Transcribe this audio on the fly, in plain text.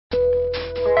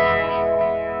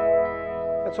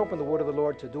Let's open the word of the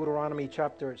Lord to Deuteronomy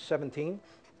chapter 17.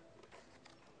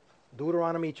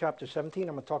 Deuteronomy chapter 17.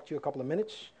 I'm going to talk to you a couple of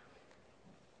minutes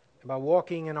about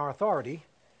walking in our authority,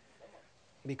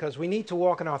 because we need to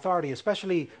walk in our authority,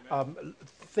 especially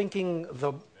thinking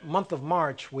the month of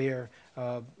March, where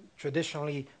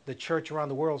traditionally the church around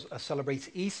the world celebrates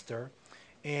Easter.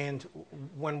 And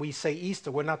when we say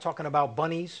Easter, we're not talking about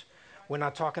bunnies. We're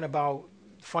not talking about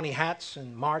funny hats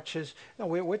and marches. No,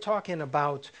 we're talking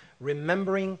about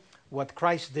remembering what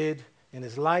Christ did in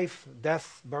his life,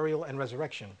 death, burial, and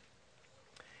resurrection.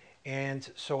 And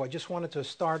so I just wanted to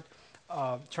start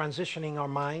transitioning our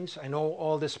minds. I know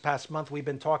all this past month we've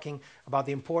been talking about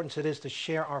the importance it is to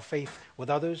share our faith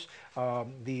with others,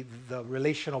 the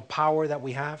relational power that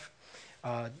we have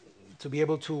to be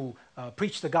able to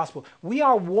preach the gospel. We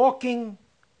are walking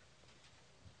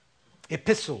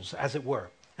epistles, as it were.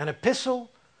 An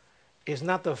epistle is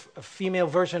not the female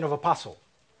version of apostle.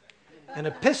 An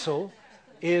epistle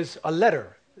is a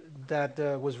letter that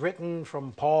was written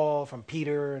from Paul, from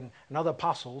Peter, and other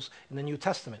apostles in the New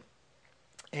Testament.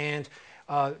 And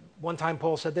one time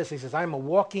Paul said this, he says, I'm a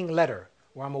walking letter,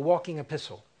 or I'm a walking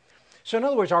epistle. So in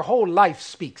other words, our whole life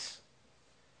speaks.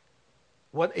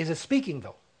 What is it speaking,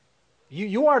 though?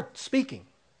 You are speaking.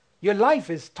 Your life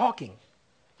is talking.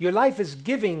 Your life is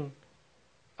giving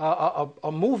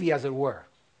a movie, as it were,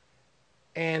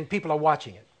 and people are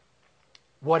watching it.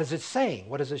 What is it saying?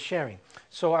 What is it sharing?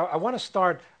 So I want to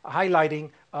start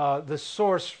highlighting the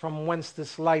source from whence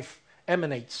this life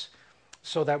emanates,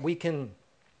 so that we can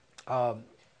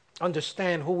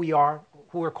understand who we are,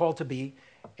 who we're called to be,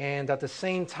 and at the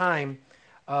same time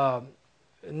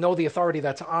know the authority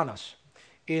that's on us.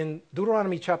 In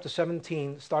Deuteronomy chapter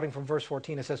 17, starting from verse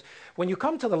 14, it says, when you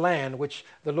come to the land which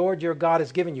the Lord your God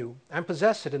has given you, and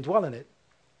possess it and dwell in it,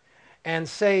 and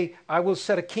say, I will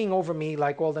set a king over me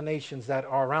like all the nations that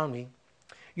are around me,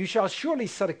 you shall surely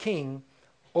set a king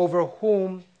over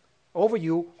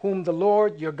you whom the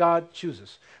Lord your God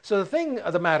chooses. So the thing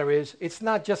of the matter is, it's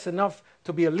not just enough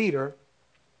to be a leader.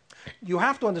 You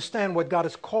have to understand what God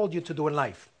has called you to do in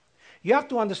life. You have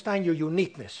to understand your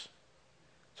uniqueness.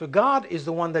 So God is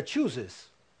the one that chooses.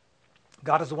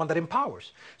 God is the one that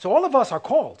empowers. So all of us are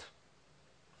called.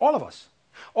 All of us.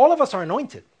 All of us are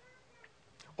anointed.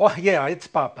 Oh, yeah, it's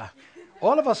Papa.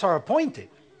 All of us are appointed.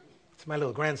 It's my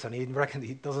little grandson. He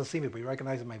doesn't see me, but he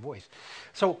recognizes my voice.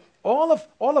 So all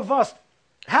of us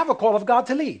have a call of God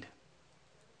to lead.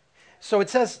 So it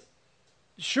says,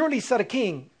 surely set a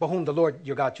king by whom the Lord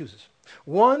your God chooses.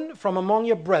 One from among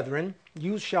your brethren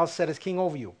you shall set as king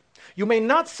over you. You may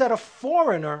not set a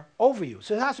foreigner over you.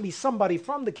 So it has to be somebody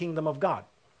from the kingdom of God.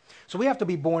 So we have to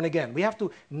be born again. We have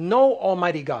to know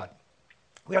Almighty God.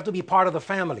 We have to be part of the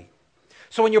family.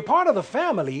 So when you're part of the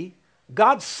family,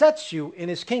 God sets you in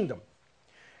his kingdom.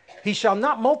 He shall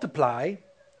not multiply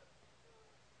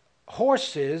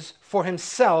horses for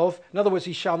himself. In other words,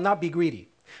 he shall not be greedy,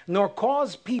 nor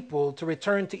cause people to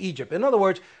return to Egypt. In other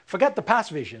words, forget the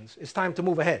past visions. It's time to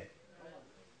move ahead.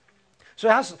 So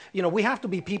we have to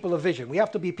be people of vision. We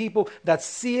have to be people that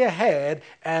see ahead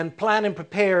and plan and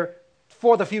prepare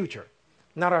for the future.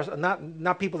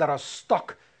 Not people that are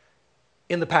stuck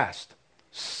in the past,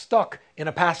 stuck in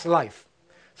a past life,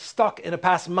 stuck in a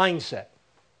past mindset.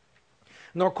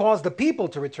 Nor cause the people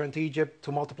to return to Egypt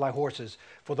to multiply horses.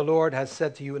 For the Lord has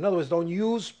said to you, in other words, don't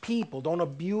use people, don't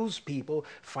abuse people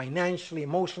financially,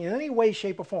 emotionally, in any way,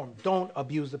 shape, or form. Don't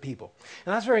abuse the people.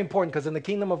 And that's very important, because in the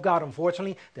kingdom of God,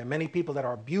 unfortunately, there are many people that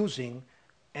are abusing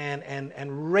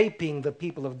and raping the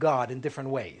people of God in different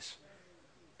ways.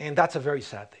 And that's a very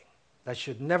sad thing. That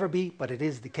should never be, but it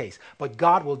is the case. But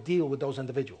God will deal with those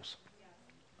individuals.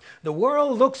 The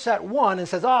world looks at one and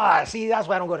says, see, that's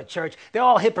why I don't go to church. They're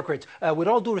all hypocrites. With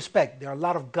all due respect, there are a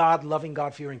lot of God-loving,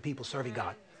 God-fearing people serving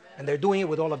God. And they're doing it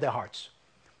with all of their hearts.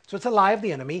 So it's a lie of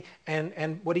the enemy.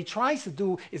 And what he tries to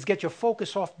do is get your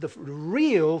focus off the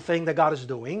real thing that God is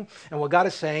doing and what God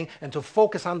is saying, and to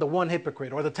focus on the one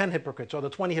hypocrite or the 10 hypocrites or the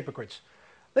 20 hypocrites.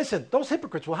 Listen, those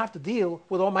hypocrites will have to deal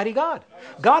with Almighty God.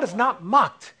 God is not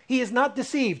mocked. He is not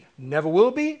deceived. Never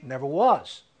will be, never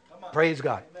was. Praise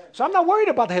God. So I'm not worried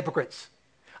about the hypocrites.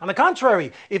 On the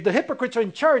contrary, if the hypocrites are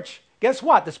in church, guess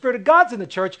what? The Spirit of God's in the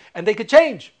church, and they could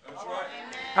change. That's right.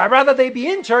 I'd rather they be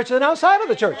in church than outside of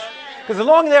the church. Because as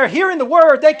long as they're hearing the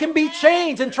word, they can be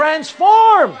changed and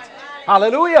transformed.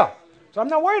 Hallelujah. So I'm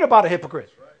not worried about a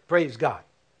hypocrite. Praise God.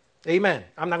 Amen.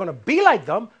 I'm not going to be like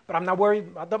them, but I'm not worried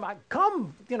about them.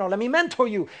 Come, let me mentor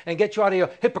you and get you out of your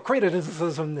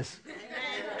hypocriticism.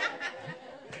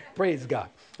 Praise God.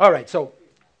 All right, so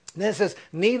And then it says,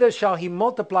 neither shall he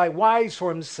multiply wives for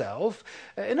himself.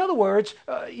 In other words,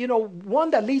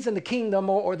 one that leads in the kingdom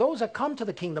or those that come to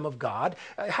the kingdom of God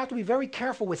have to be very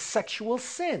careful with sexual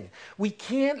sin. We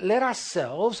can't let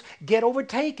ourselves get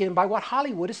overtaken by what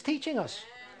Hollywood is teaching us.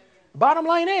 Bottom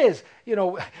line is,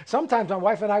 sometimes my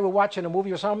wife and I were watching a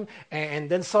movie or something, and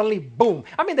then suddenly, boom.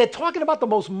 I mean, they're talking about the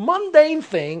most mundane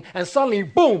thing, and suddenly,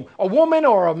 boom, a woman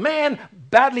or a man,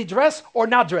 badly dressed or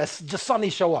not dressed, just suddenly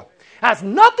show up. Has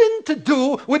nothing to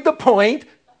do with the point.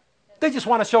 They just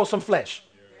want to show some flesh,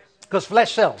 because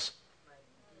flesh sells.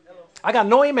 I got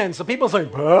no amen. So people say,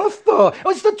 Pastor, oh,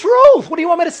 it's the truth. What do you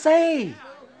want me to say? I'm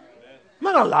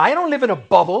not going to lie. I don't live in a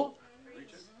bubble.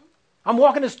 I'm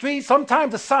walking the street.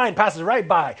 Sometimes a sign passes right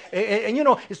by.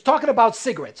 And it's talking about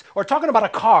cigarettes or talking about a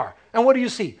car. And what do you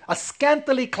see? A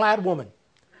scantily clad woman.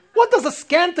 What does a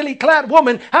scantily clad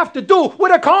woman have to do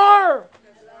with a car?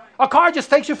 A car just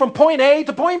takes you from point A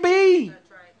to point B.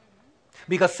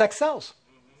 Because sex sells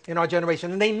in our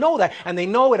generation. And they know that. And they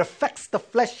know it affects the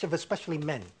flesh of especially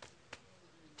men.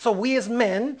 So we as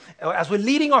men, as we're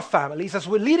leading our families, as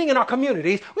we're leading in our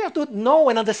communities, we have to know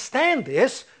and understand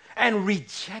this and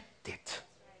reject it.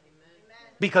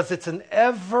 Because it's an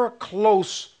ever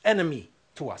close enemy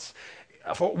to us.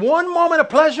 For one moment of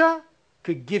pleasure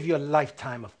could give you a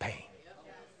lifetime of pain.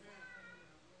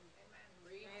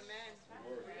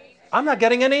 I'm not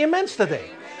getting any amens today.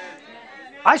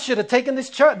 I should have taken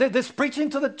this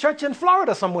preaching to the church in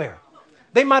Florida somewhere.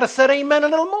 They might have said amen a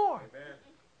little more.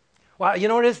 Well, you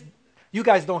know what it is? You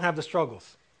guys don't have the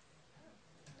struggles.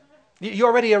 You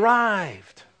already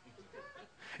arrived.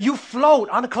 You float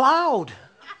on a cloud.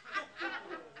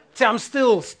 See, I'm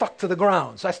still stuck to the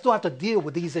ground, so I still have to deal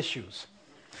with these issues.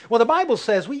 Well, the Bible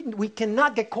says we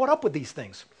cannot get caught up with these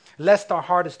things, lest our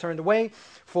heart is turned away.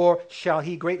 For shall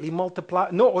he greatly multiply,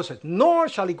 nor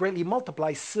shall he greatly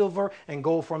multiply silver and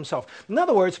gold for himself. In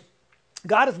other words,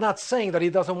 God is not saying that he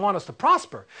doesn't want us to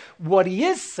prosper. What he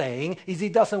is saying is he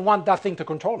doesn't want that thing to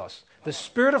control us. The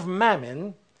spirit of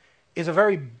mammon is a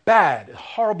very bad,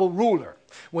 horrible ruler.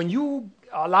 When you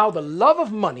allow the love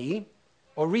of money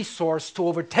or resource to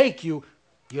overtake you,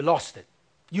 you lost it.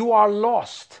 You are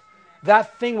lost.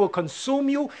 That thing will consume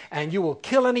you, and you will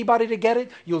kill anybody to get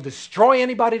it. You'll destroy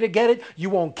anybody to get it. You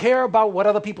won't care about what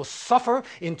other people suffer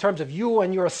in terms of you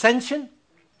and your ascension.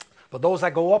 But those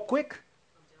that go up quick,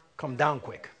 come down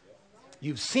quick.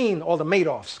 You've seen all the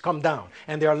Madoffs come down,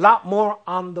 and there are a lot more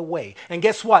on the way. And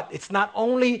guess what? It's not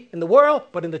only in the world,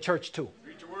 but in the church too.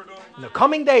 In the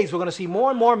coming days, we're going to see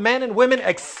more and more men and women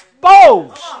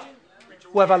exposed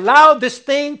who have allowed this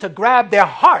thing to grab their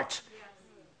heart.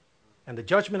 And the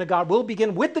judgment of God will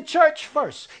begin with the church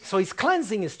first. So he's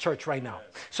cleansing his church right now.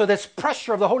 So there's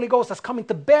pressure of the Holy Ghost that's coming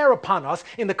to bear upon us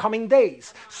in the coming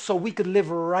days. So we could live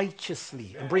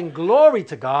righteously and bring glory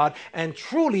to God and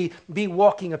truly be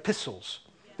walking epistles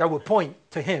that will point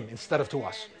to him instead of to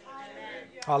us.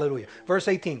 Hallelujah. Verse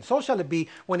 18. So shall it be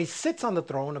when he sits on the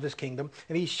throne of his kingdom,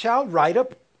 and he shall write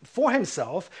up for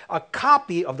himself a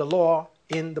copy of the law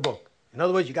in the book. In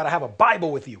other words, you got to have a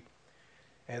Bible with you.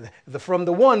 And from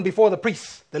the one before the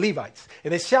priests, the Levites.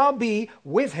 And it shall be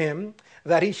with him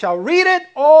that he shall read it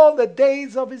all the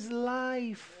days of his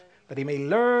life, that he may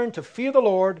learn to fear the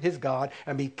Lord his God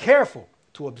and be careful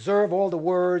to observe all the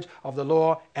words of the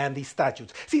law and the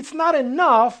statutes. See, it's not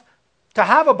enough to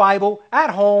have a Bible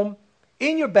at home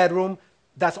in your bedroom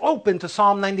that's open to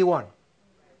Psalm 91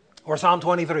 or Psalm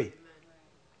 23.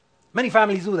 Many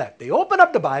families do that. They open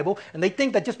up the Bible and they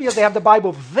think that just because they have the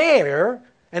Bible there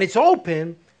and it's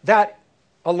open, that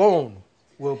alone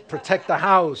will protect the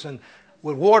house and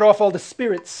will ward off all the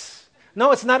spirits.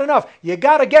 No, it's not enough. You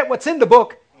got to get what's in the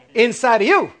book inside of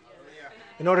you.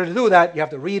 In order to do that, you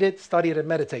have to read it, study it, and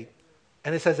meditate.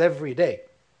 And it says every day.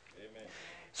 Amen.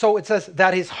 So it says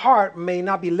that his heart may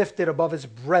not be lifted above his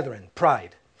brethren,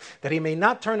 pride, that he may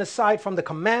not turn aside from the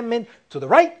commandment to the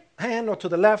right hand or to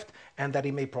the left, and that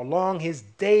he may prolong his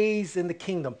days in the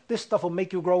kingdom. This stuff will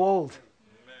make you grow old.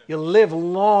 You'll live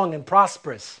long and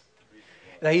prosperous.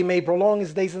 That he may prolong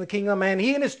his days in the kingdom, and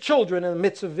he and his children in the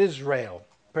midst of Israel.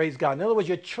 Praise God. In other words,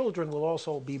 your children will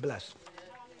also be blessed.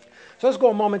 So let's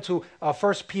go a moment to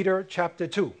 1 Peter chapter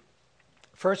 2.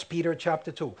 1 Peter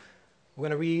chapter 2. We're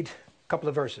going to read a couple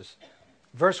of verses.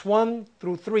 Verse 1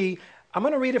 through 3. I'm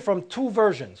going to read it from two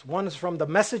versions. One is from the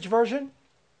Message version,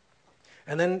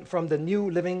 and then from the New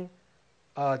Living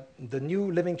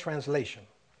Translation.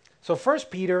 So 1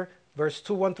 Peter verse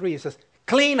 2, 1, 3, it says,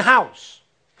 clean house.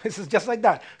 This is just like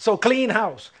that. So clean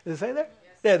house. Does it say there?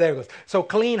 Yeah, there it goes. So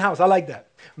clean house. I like that.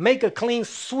 Make a clean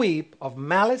sweep of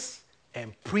malice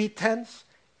and pretense,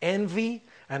 envy,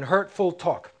 and hurtful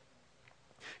talk.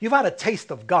 You've had a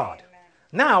taste of God.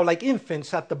 Now, like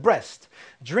infants at the breast,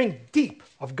 drink deep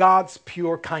of God's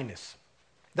pure kindness.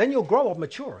 Then you'll grow up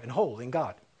mature and whole in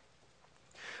God.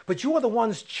 But you are the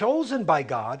ones chosen by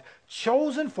God,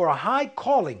 chosen for a high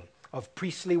calling of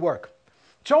priestly work,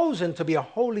 chosen to be a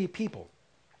holy people,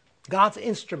 God's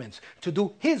instruments to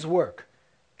do his work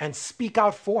and speak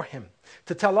out for him,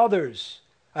 to tell others.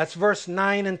 That's verse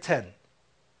 9 and 10.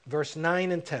 Verse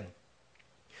 9 and 10.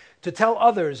 To tell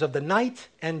others of the night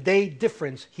and day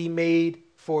difference he made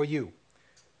for you.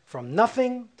 From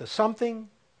nothing to something,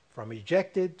 from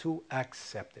rejected to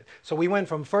accepted. So we went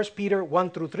from 1 Peter 1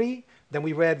 through 3, then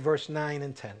we read verse 9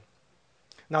 and 10.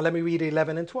 Now let me read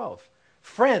 11 and 12.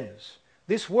 Friends,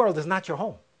 this world is not your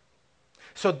home.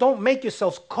 So don't make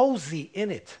yourselves cozy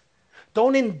in it.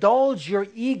 Don't indulge your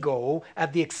ego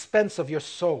at the expense of your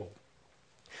soul.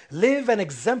 Live an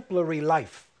exemplary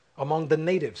life among the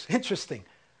natives. Interesting.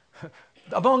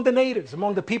 Among the natives,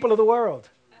 among the people of the world.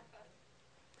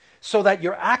 So that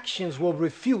your actions will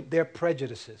refute their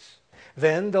prejudices.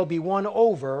 Then they'll be won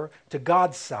over to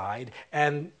God's side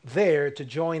and there to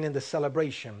join in the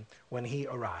celebration when he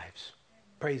arrives.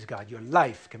 Praise God. Your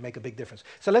life can make a big difference.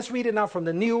 So let's read it now from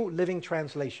the New Living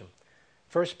Translation.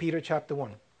 1 Peter chapter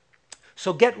 1.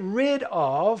 So get rid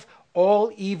of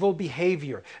all evil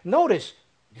behavior. Notice,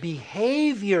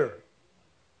 behavior.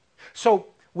 So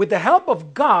with the help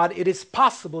of God, it is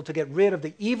possible to get rid of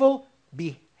the evil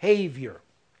behavior.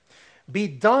 Be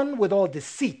done with all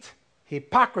deceit,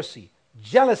 hypocrisy,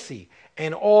 jealousy,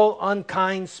 and all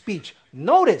unkind speech.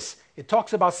 Notice, it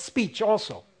talks about speech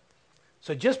also.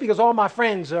 So just because all my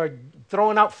friends are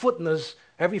throwing out footnotes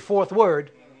every fourth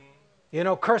word,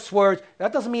 curse words,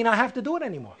 that doesn't mean I have to do it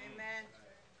anymore. Amen.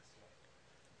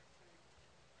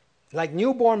 Like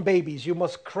newborn babies, you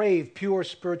must crave pure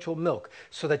spiritual milk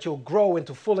so that you'll grow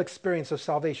into full experience of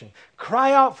salvation.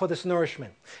 Cry out for this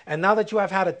nourishment. And now that you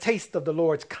have had a taste of the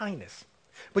Lord's kindness.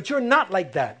 But you're not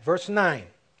like that. Verse 9.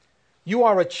 You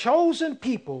are a chosen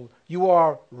people. You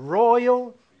are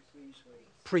royal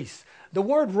priests. The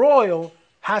word royal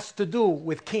has to do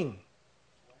with king,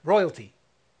 royalty.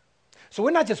 So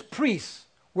we're not just priests,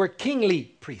 we're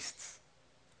kingly priests.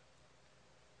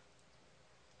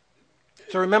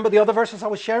 So remember the other verses I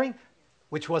was sharing,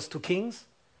 which was to kings?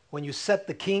 When you set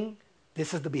the king,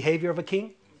 this is the behavior of a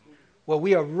king. Well,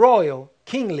 we are royal,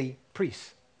 kingly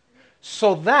priests.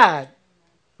 So that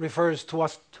refers to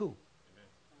us too.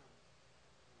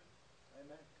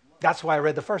 That's why I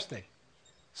read the first thing.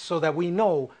 So that we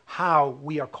know how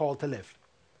we are called to live.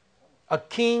 A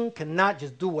king cannot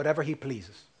just do whatever he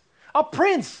pleases. A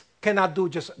prince cannot do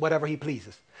just whatever he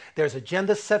pleases. There's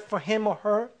agenda set for him or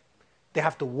her. They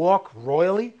have to walk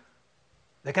royally.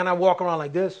 They cannot walk around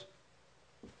like this.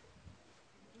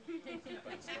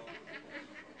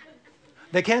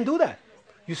 They can't do that.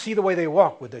 You see the way they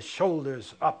walk with their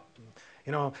shoulders up,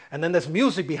 and then there's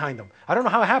music behind them. I don't know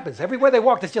how it happens. Everywhere they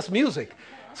walk, there's just music.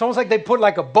 It's almost like they put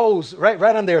like a Bose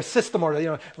right on their system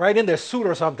or, right in their suit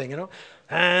or something,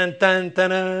 And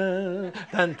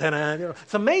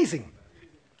it's amazing.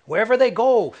 Wherever they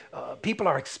go, people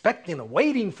are expecting and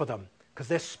waiting for them because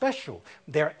they're special.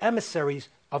 They're emissaries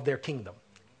of their kingdom.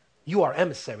 You are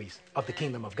emissaries of the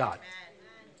kingdom of God.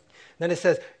 Then it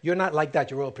says, you're not like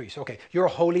that, you're royal priests. Okay, you're a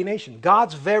holy nation,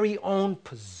 God's very own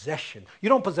possession. You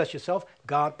don't possess yourself,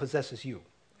 God possesses you.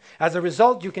 As a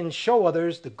result, you can show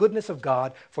others the goodness of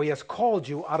God, for he has called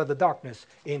you out of the darkness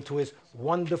into his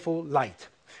wonderful light.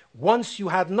 Once you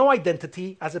had no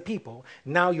identity as a people,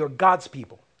 now you're God's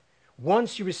people.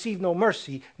 Once you received no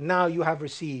mercy, now you have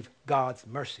received God's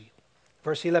mercy.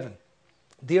 Verse 11,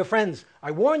 dear friends, I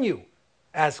warn you,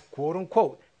 as quote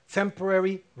unquote,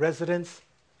 temporary residents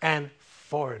and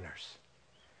foreigners.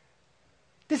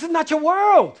 This is not your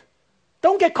world.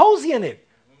 Don't get cozy in it.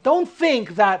 Don't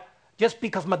think that just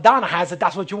because Madonna has it,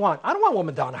 that's what you want. I don't want what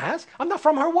Madonna has. I'm not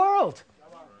from her world.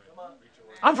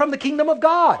 I'm from the kingdom of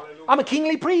God. Hallelujah. I'm a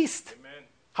kingly priest. Amen.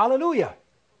 Hallelujah.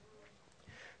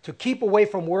 To keep away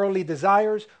from worldly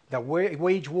desires that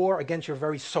wage war against your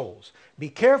very souls. Be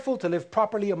careful to live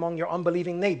properly among your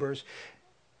unbelieving neighbors.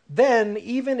 Then,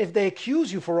 even if they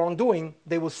accuse you for wrongdoing,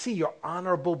 they will see your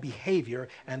honorable behavior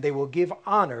and they will give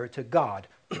honor to God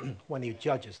when he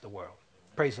judges the world.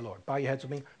 Praise the Lord. Bow your heads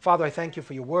with me. Father, I thank you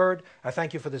for your word. I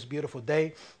thank you for this beautiful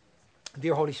day.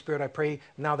 Dear Holy Spirit, I pray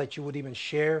now that you would even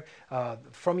share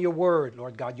from your word,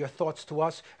 Lord God, your thoughts to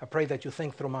us. I pray that you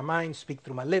think through my mind, speak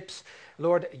through my lips.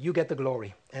 Lord, you get the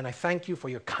glory. And I thank you for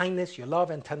your kindness, your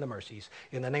love, and tender mercies.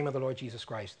 In the name of the Lord Jesus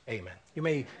Christ, amen. You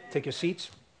may take your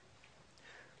seats.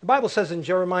 The Bible says in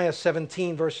Jeremiah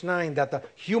 17, verse 9, that the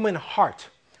human heart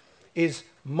is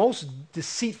most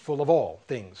deceitful of all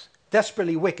things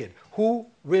desperately wicked. Who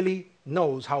really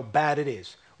knows how bad it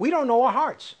is? We don't know our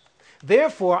hearts.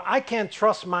 Therefore, I can't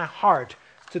trust my heart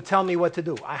to tell me what to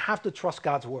do. I have to trust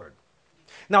God's word.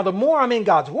 Now, the more I'm in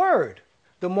God's word,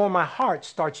 the more my heart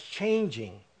starts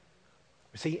changing.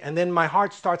 See, and then my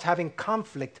heart starts having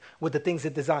conflict with the things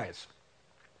it desires.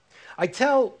 I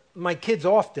tell my kids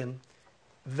often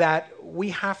that we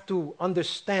have to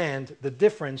understand the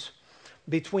difference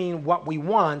between what we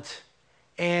want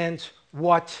and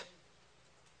what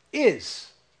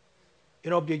is. You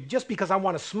know, just because I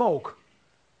want to smoke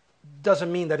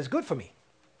doesn't mean that it's good for me,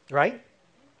 right?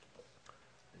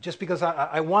 Just because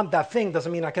I want that thing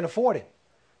doesn't mean I can afford it.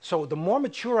 So the more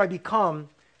mature I become,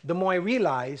 the more I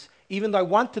realize, even though I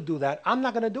want to do that, I'm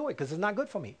not going to do it because it's not good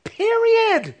for me.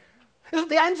 Period. This is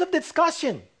the ends of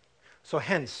discussion. So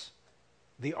hence,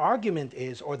 the argument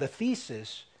is, or the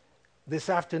thesis this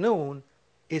afternoon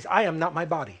is, I am not my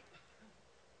body.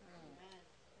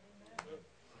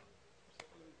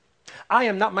 I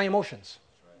am not my emotions.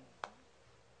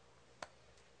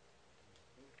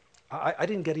 I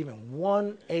didn't get even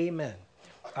one amen.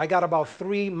 I got about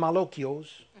 3 maloquios.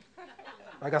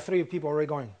 I got 3 people already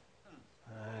going,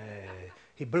 hey,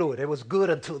 he blew it. It was good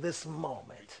until this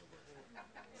moment.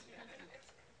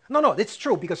 No, it's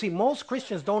true. Because, see, most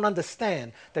Christians don't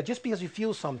understand that just because you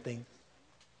feel something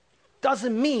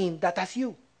doesn't mean that that's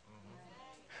you.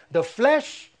 The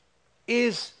flesh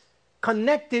is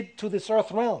connected to this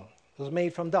earth realm. It was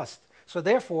made from dust. So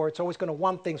therefore, it's always going to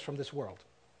want things from this world.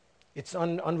 It's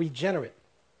unregenerate.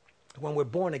 When we're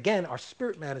born again, our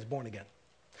spirit man is born again.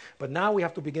 But now we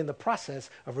have to begin the process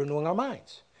of renewing our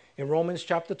minds. In Romans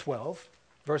chapter 12,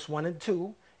 verse 1 and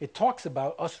 2, it talks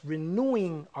about us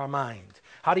renewing our mind.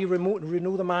 How do you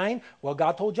renew the mind? Well,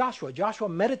 God told Joshua,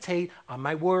 meditate on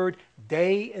my word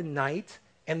day and night,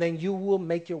 and then you will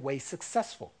make your way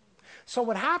successful. So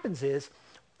what happens is,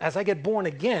 as I get born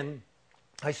again,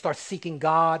 I start seeking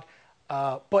God,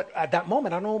 but at that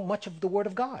moment, I don't know much of the word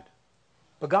of God.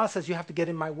 But God says you have to get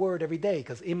in my word every day,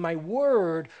 because in my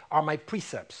word are my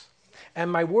precepts.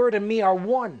 And my word and me are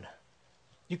one.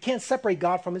 You can't separate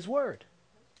God from his word.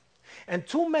 And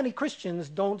too many Christians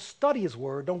don't study his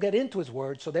word, don't get into his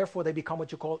word, so therefore they become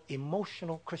what you call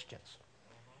emotional Christians.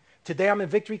 Today I'm in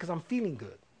victory because I'm feeling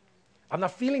good. I'm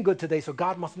not feeling good today, so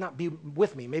God must not be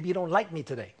with me. Maybe he don't like me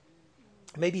today.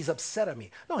 Maybe he's upset at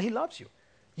me. No, he loves you.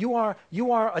 You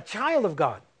are a child of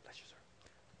God. Bless you,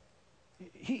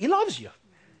 sir. He loves you.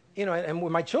 You know, and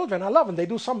with my children, I love them. They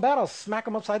do something bad, I'll smack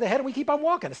them upside the head and we keep on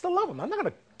walking. I still love them. I'm not going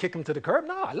to kick them to the curb.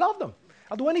 No, I love them.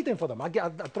 I'll do anything for them.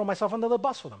 I'll throw myself under the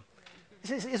bus for them.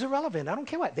 It's irrelevant. I don't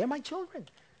care what. They're my children.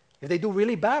 If they do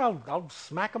really bad, I'll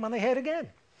smack them on the head again.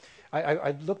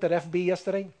 I looked at FB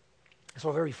yesterday. I saw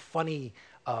a very funny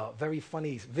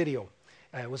video.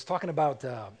 It was talking about,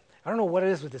 I don't know what it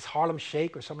is with this Harlem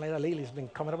Shake or something like that. Lately it's been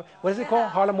coming up. What is it called?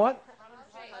 Harlem what?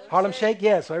 Harlem Shake,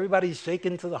 yeah. So everybody's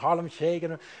shaking to the Harlem Shake.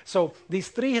 And so these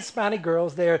 3 Hispanic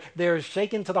girls, they're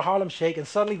shaking to the Harlem Shake, and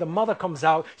suddenly the mother comes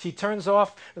out. She turns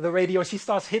off the radio. She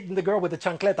starts hitting the girl with the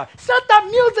chancleta. Shut the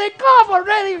music off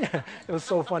already. It was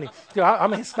so funny. You know,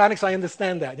 I'm a Hispanic, so I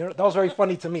understand that. You know, that was very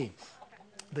funny to me.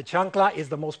 The chancla is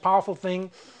the most powerful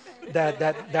thing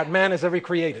that man has ever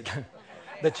created.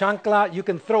 The chancla, you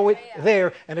can throw it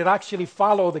there, and it actually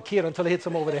follow the kid until it hits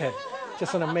him over the head.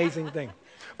 Just an amazing thing.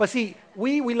 But see,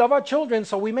 we love our children,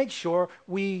 so we make sure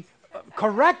we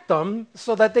correct them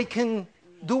so that they can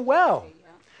do well.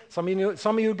 Some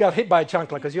of you got hit by a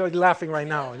chancla because you're laughing right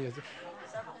now.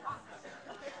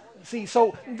 See,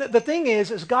 so the thing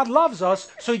is God loves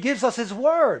us, so he gives us his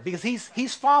word, because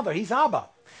he's Father, he's Abba.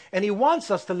 And he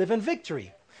wants us to live in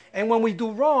victory. And when we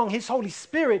do wrong, his Holy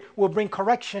Spirit will bring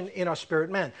correction in our spirit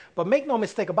man. But make no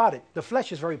mistake about it, the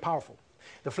flesh is very powerful.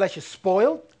 The flesh is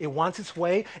spoiled. It wants its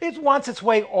way. It wants its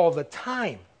way all the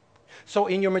time. So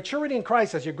in your maturity in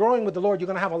Christ, as you're growing with the Lord, you're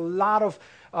going to have a lot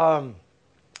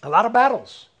of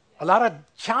battles, a lot of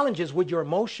challenges with your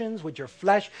emotions, with your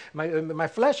flesh. My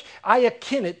flesh, I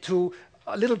akin it to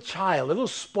a little child, a little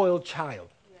spoiled child.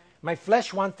 Yeah. My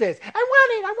flesh wants this. I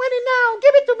want it now.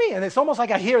 Give it to me. And it's almost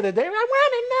like I hear the day, I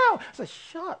want it now. I say,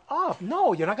 shut up.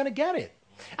 No, you're not going to get it.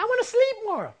 I want to sleep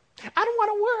more. I don't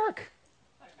want to work.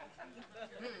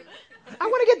 I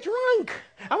want to get drunk.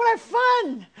 I want to have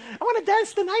fun. I want to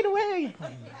dance the night away.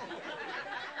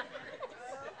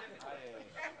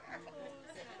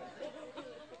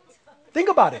 Think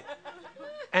about it.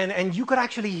 And you could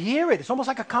actually hear it. It's almost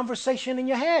like a conversation in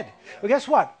your head. But guess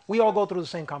what? We all go through the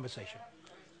same conversation.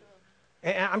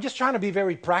 And I'm just trying to be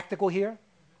very practical here,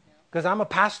 because I'm a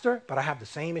pastor, but I have the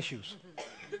same issues.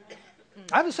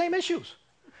 I have the same issues,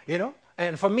 you know.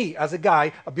 And for me, as a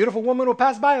guy, a beautiful woman will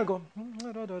pass by and go,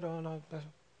 I don't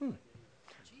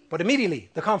But immediately,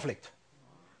 the conflict.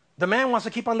 The man wants to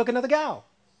keep on looking at the gal.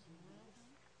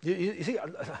 You see,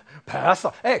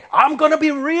 Pastor, hey, I'm going to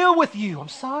be real with you. I'm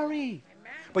sorry.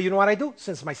 But you know what I do?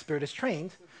 Since my spirit is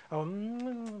trained,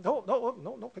 no,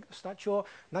 it's not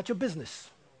your business.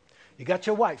 You got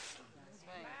your wife.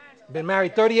 Been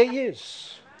married 38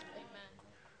 years.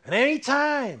 And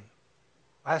anytime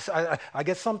I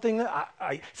get something,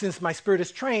 since my spirit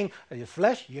is trained, your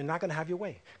flesh, you're not going to have your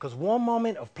way. Because one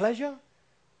moment of pleasure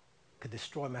could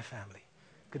destroy my family.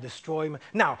 Could destroy my...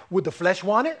 Now, would the flesh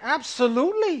want it?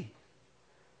 Absolutely.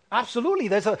 Absolutely.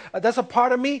 There's a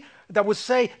part of me that would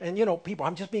say, and people,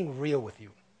 I'm just being real with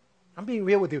you. I'm being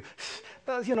real with you.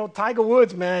 Tiger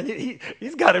Woods, man,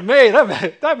 he's got it made.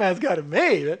 That man's got it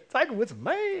made. Tiger Woods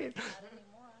made.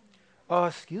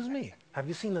 Excuse me. Have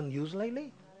you seen the news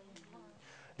lately?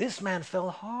 This man fell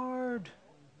hard.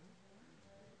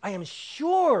 I am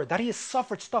sure that he has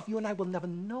suffered stuff you and I will never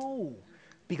know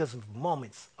because of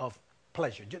moments of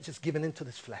pleasure, just giving into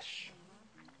this flesh.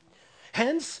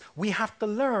 Hence, we have to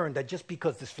learn that just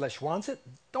because this flesh wants it,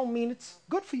 don't mean it's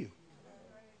good for you.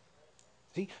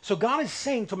 See? So God is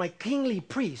saying to my kingly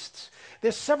priests,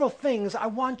 there's several things I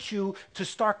want you to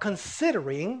start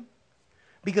considering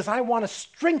because I want to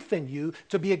strengthen you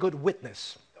to be a good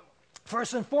witness.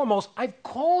 First and foremost, I've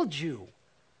called you.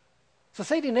 So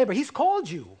say to your neighbor, he's called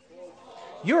you.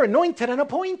 You're anointed and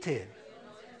appointed.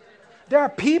 There are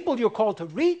people you're called to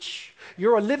reach.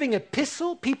 You're a living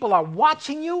epistle. People are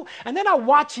watching you. And they're not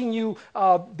watching you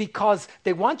because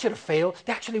they want you to fail.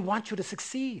 They actually want you to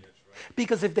succeed.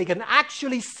 Because if they can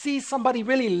actually see somebody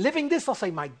really living this, they'll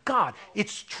say, my God,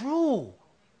 it's true.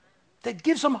 That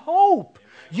gives them hope.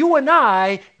 You and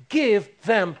I give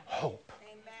them hope.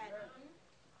 Amen.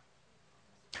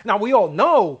 Now, we all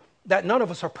know that none of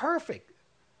us are perfect.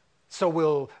 So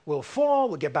we'll fall,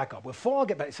 we'll get back up. We'll fall,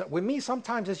 get back. So with me,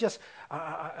 sometimes it's just,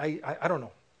 I don't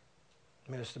know,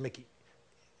 Minister Mickey.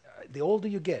 The older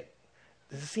you get,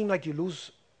 does it seem like you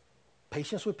lose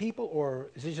patience with people, or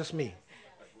is it just me?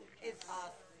 It's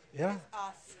us. Yeah?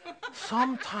 It's us.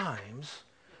 Sometimes,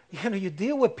 you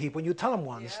deal with people, and you tell them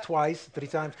once, twice, 3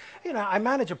 times. I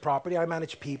manage a property, I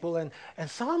manage people, and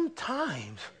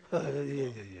sometimes...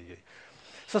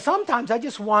 So sometimes I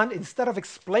just want, instead of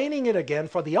explaining it again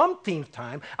for the umpteenth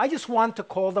time, I just want to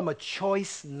call them a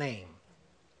choice name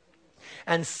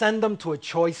and send them to a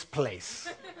choice place.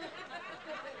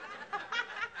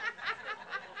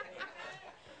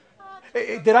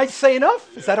 Did I say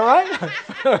enough? Is that all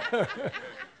right?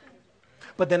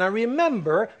 But then I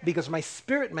remember, because my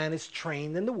spirit man is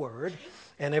trained in the Word,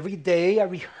 and every day I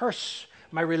rehearse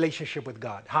my relationship with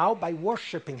God. How? By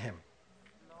worshiping Him.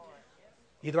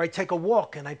 Either I take a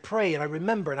walk and I pray and I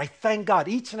remember and I thank God.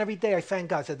 Each and every day I thank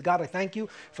God. I said, God, I thank you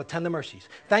for tender mercies.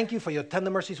 Thank you for your tender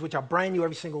mercies which are brand new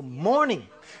every single morning.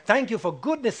 Thank you for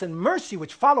goodness and mercy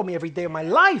which follow me every day of my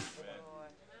life.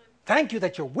 Thank you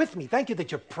that you're with me. Thank you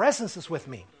that your presence is with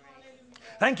me.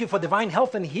 Thank you for divine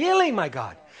health and healing, my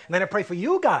God. And then I pray for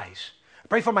you guys. I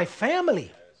pray for my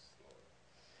family.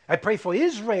 I pray for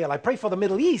Israel. I pray for the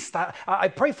Middle East. I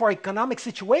pray for our economic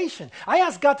situation. I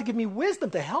ask God to give me wisdom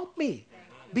to help me.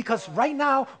 Because right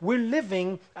now, we're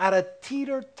living at a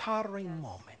teeter-tottering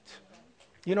moment.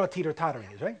 You know what teeter-tottering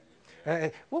is,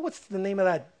 right? What's the name of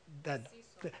that?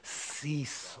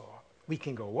 Seesaw. We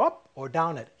can go up or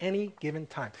down at any given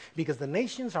time. Because the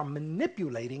nations are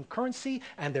manipulating currency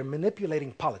and they're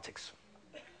manipulating politics.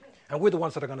 And we're the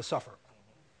ones that are going to suffer.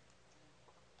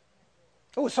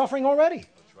 Oh, we're suffering already.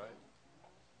 That's right.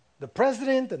 The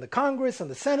president and the Congress and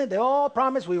the Senate, they all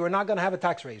promised we were not going to have a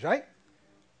tax raise, right?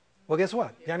 Well, guess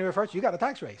what? Yeah. January 1st, you got a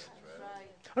tax raise. Right.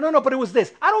 Oh, no, but it was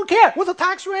this. I don't care. What's a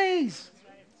tax raise?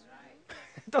 Right.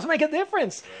 It doesn't make a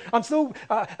difference. Right. I'm still,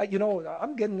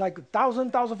 I'm getting like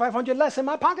 1,000, 1,500 less in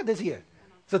my pocket this year.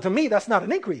 So to me, that's not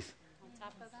an increase. On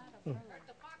top of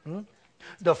that,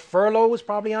 The furlough is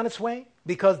probably on its way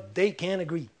because they can't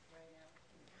agree.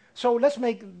 So let's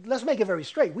make it very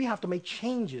straight. We have to make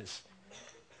changes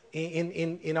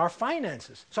in our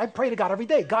finances. So I pray to God every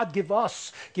day. God, give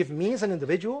me as an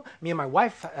individual, me and my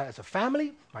wife as a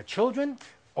family, my children,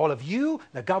 all of you,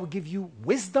 that God will give you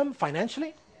wisdom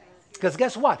financially. Because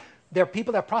guess what? There are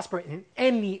people that prosper in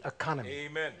any economy.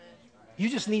 Amen. You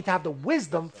just need to have the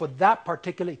wisdom for that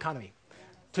particular economy,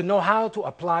 to know how to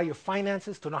apply your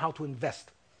finances, to know how to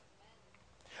invest.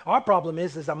 Our problem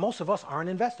is that most of us aren't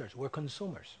investors. We're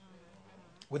consumers.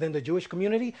 Within the Jewish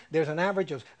community, there's an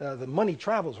average of the money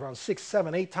travels around 6,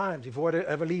 7, 8 times before it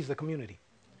ever leaves the community.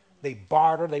 They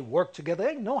barter, they work together.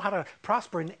 They know how to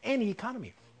prosper in any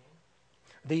economy.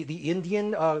 The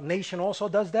Indian nation also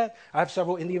does that. I have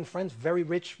several Indian friends, very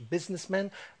rich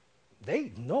businessmen.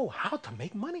 They know how to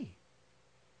make money.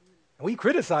 We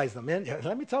criticize them, man.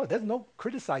 Let me tell you, there's no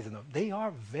criticizing them. They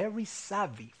are very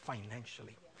savvy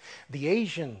financially. The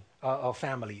Asian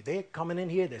family, they're coming in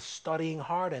here, they're studying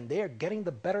hard, and they're getting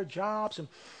the better jobs. And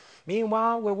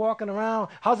meanwhile, we're walking around.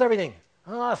 How's everything?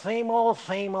 Same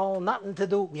old, nothing to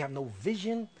do. We have no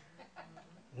vision,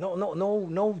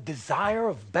 no desire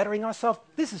of bettering ourselves.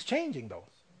 This is changing, though.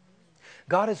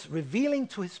 God is revealing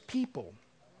to his people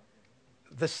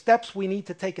the steps we need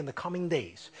to take in the coming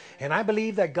days. And I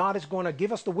believe that God is going to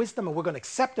give us the wisdom, and we're going to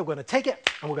accept it, we're going to take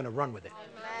it, and we're going to run with it.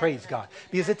 Amen. Praise God.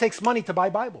 Because it takes money to buy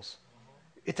Bibles.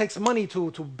 It takes money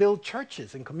to build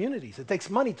churches and communities. It takes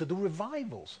money to do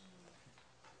revivals.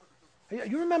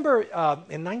 You remember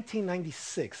in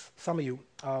 1996, some of you,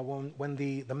 when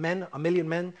the men, 1 million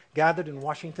men, gathered in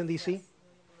Washington, D.C.,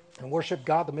 and worship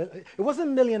God. It wasn't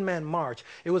a 1 million man march.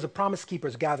 It was a Promise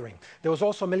Keepers gathering. There was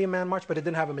also a 1 million man march, but it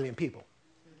didn't have 1 million people.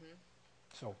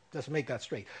 So let's make that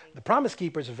straight. The Promise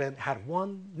Keepers event had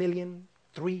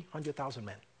 1,300,000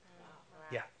 men.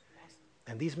 Yeah.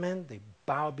 And these men, they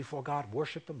bowed before God,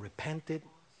 worshiped him, repented.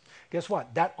 Guess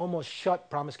what? That almost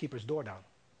shut Promise Keepers' door down.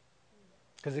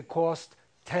 Because it cost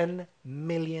 $10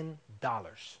 million.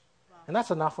 And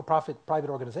that's a not-for-profit private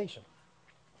organization.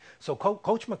 So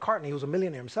Coach McCartney, who's a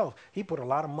millionaire himself, he put a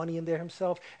lot of money in there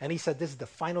himself, and he said, this is the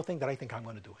final thing that I think I'm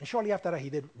going to do. And shortly after that, he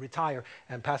did retire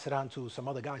and pass it on to some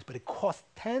other guys. But it cost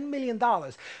 $10 million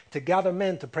to gather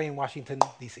men to pray in Washington,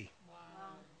 D.C. Wow.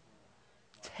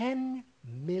 $10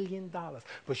 million.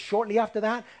 But shortly after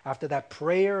that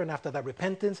prayer and after that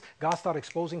repentance, God started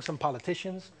exposing some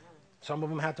politicians. Some of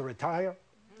them had to retire.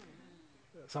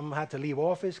 Some of them had to leave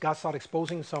office. God started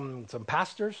exposing some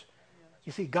pastors.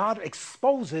 You see, God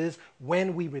exposes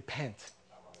when we repent.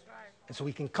 And so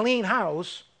we can clean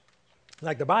house,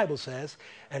 like the Bible says,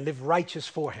 and live righteous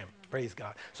for him. Praise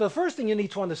God. So the first thing you need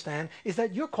to understand is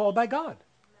that you're called by God.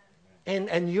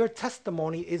 And your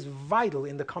testimony is vital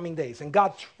in the coming days. And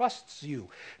God trusts you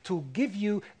to give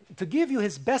you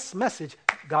his best message.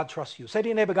 God trusts you. Say to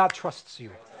your neighbor, God trusts you.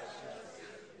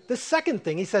 The second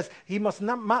thing, he says, he must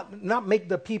not make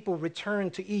the people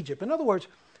return to Egypt. In other words,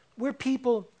 we're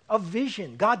people of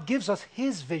vision. God gives us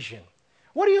his vision.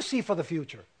 What do you see for the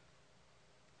future?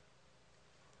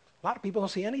 A lot of people don't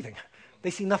see anything. They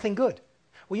see nothing good.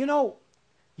 Well, you know,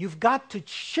 you've got to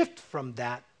shift from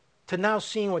that to now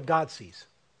seeing what God sees.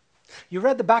 You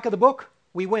read the back of the book?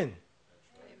 We win.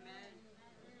 Amen.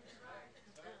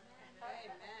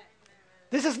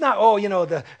 This is not,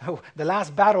 the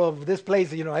last battle of this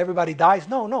place, everybody dies.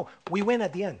 No, we win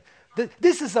at the end.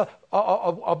 This is a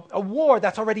war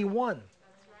that's already won.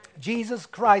 Jesus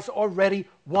Christ already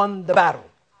won the battle.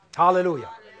 Hallelujah.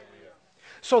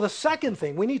 So the second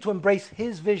thing, we need to embrace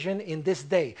his vision in this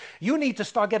day. You need to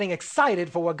start getting excited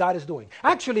for what God is doing.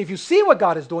 Actually, if you see what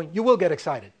God is doing, you will get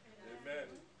excited. Amen.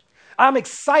 I'm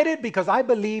excited because I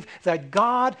believe that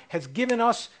God has given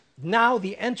us now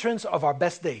the entrance of our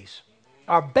best days.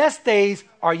 Our best days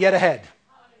are yet ahead.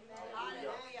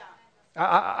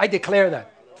 I declare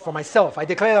that for myself. I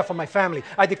declare that for my family.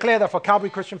 I declare that for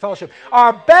Calvary Christian Fellowship.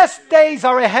 Our best days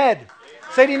are ahead.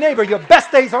 Say to your neighbor, your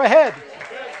best days are ahead.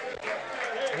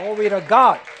 Glory to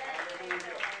God.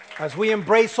 As we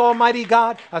embrace Almighty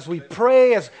God, as we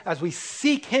pray, as we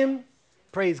seek him,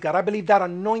 praise God. I believe that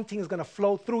anointing is going to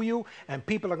flow through you, and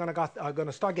people are going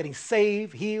to start getting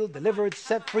saved, healed, delivered,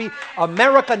 set free.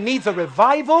 America needs a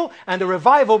revival, and the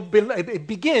revival it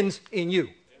begins in you.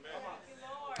 Amen.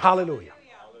 Hallelujah.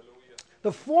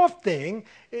 The fourth thing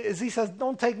is he says,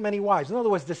 don't take many wives. In other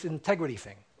words, this integrity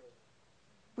thing.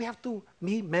 We have to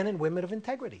be men and women of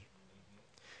integrity.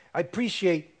 I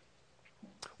appreciate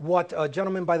what a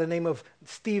gentleman by the name of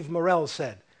Steve Morrell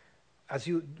said as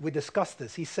we discussed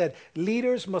this. He said,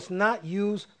 leaders must not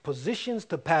use positions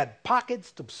to pad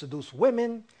pockets, to seduce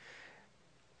women.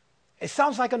 It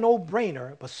sounds like a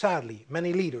no-brainer, but sadly,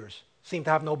 many leaders seem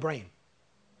to have no brain.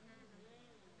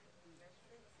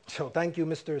 So thank you,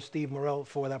 Mr. Steve Morrell,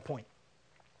 for that point.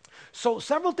 So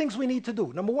several things we need to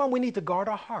do. Number one, we need to guard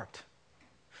our heart.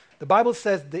 The Bible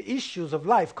says the issues of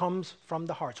life comes from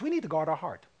the heart. So we need to guard our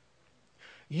heart.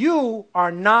 You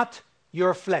are not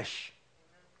your flesh.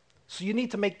 So you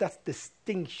need to make that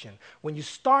distinction. When you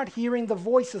start hearing the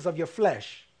voices of your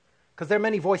flesh, because there are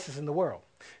many voices in the world,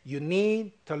 you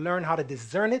need to learn how to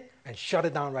discern it and shut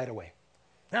it down right away.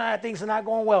 Things are not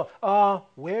going well.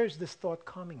 Where's this thought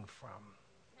coming from?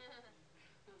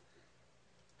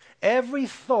 Every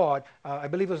thought, I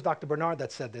believe it was Dr. Bernard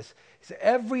that said this, he said,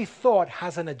 every thought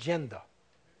has an agenda.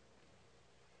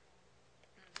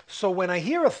 So when I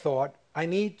hear a thought, I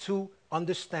need to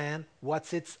understand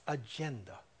what's its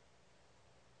agenda.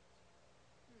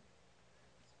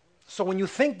 So when you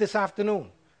think this afternoon,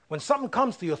 when something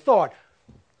comes to your thought,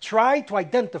 try to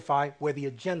identify where the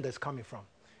agenda is coming from.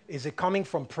 Is it coming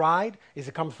from pride? Is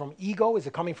it coming from ego? Is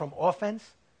it coming from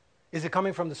offense? Is it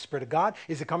coming from the Spirit of God?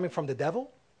 Is it coming from the devil?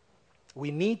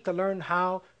 We need to learn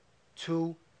how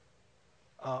to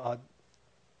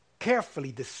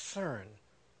carefully discern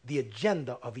the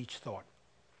agenda of each thought.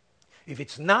 If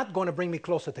it's not going to bring me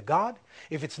closer to God,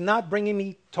 if it's not bringing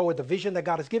me toward the vision that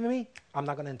God has given me, I'm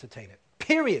not going to entertain it.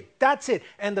 Period. That's it.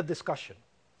 End of discussion.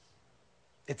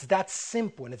 It's that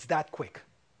simple and it's that quick.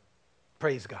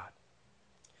 Praise God.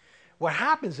 What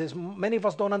happens is many of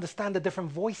us don't understand the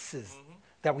different voices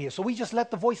that we hear. So we just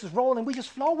let the voices roll and we just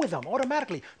flow with them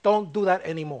automatically. Don't do that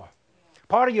anymore.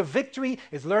 Part of your victory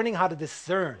is learning how to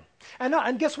discern.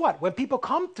 And guess what? When people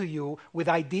come to you with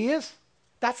ideas,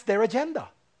 that's their agenda.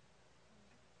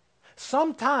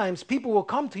 Sometimes people will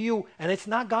come to you and it's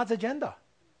not God's agenda.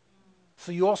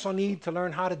 So you also need to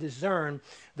learn how to discern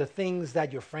the things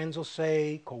that your friends will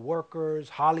say, co-workers,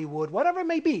 Hollywood, whatever it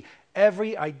may be.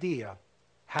 Every idea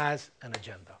has an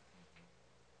agenda.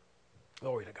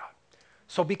 Glory to God.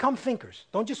 So become thinkers.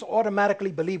 Don't just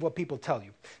automatically believe what people tell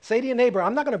you. Say to your neighbor,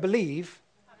 I'm not going to believe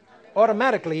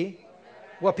automatically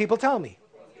what people tell me.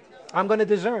 I'm going to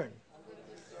discern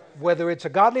whether it's a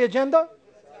godly agenda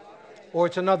or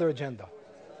it's another agenda.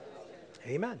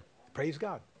 Amen. Praise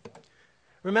God.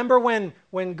 Remember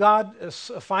when God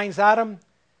finds Adam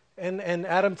and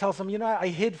Adam tells him, I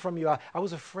hid from you. I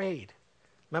was afraid.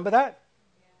 Remember that?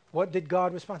 What did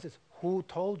God respond? He says, who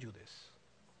told you this?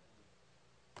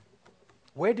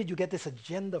 Where did you get this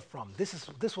agenda from?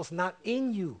 This was not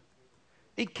in you.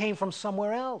 It came from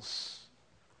somewhere else.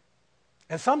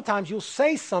 And sometimes you'll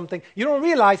say something, you don't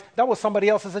realize that was somebody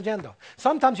else's agenda.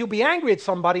 Sometimes you'll be angry at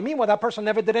somebody, meanwhile that person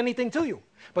never did anything to you.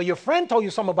 But your friend told you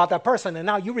something about that person, and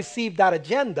now you received that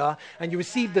agenda, and you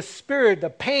received the spirit, the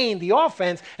pain, the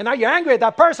offense, and now you're angry at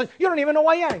that person. You don't even know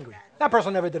why you're angry. That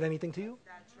person never did anything to you.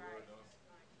 That's right.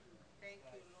 Thank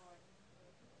you, Lord.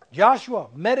 Joshua,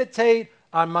 meditate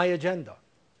on my agenda.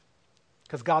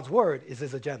 Because God's word is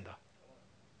his agenda.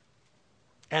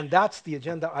 And that's the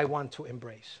agenda I want to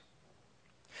embrace.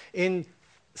 In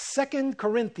 2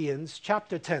 Corinthians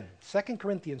chapter 10, 2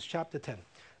 Corinthians chapter 10,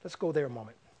 let's go there a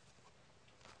moment.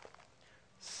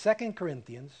 2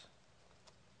 Corinthians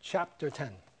chapter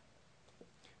 10,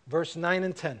 verse 9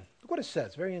 and 10. Look what it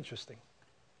says, very interesting.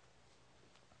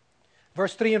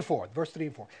 Verse 3 and 4,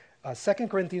 2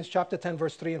 Corinthians chapter 10,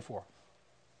 verse 3 and 4.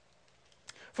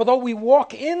 For though we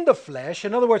walk in the flesh,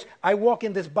 in other words, I walk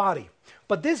in this body,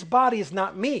 but this body is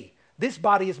not me. This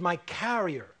body is my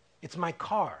carrier. It's my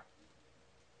car.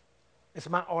 It's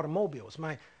my automobile. It's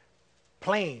my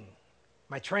plane,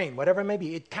 my train, whatever it may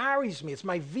be. It carries me. It's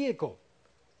my vehicle.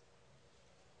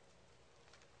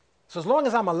 So as long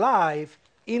as I'm alive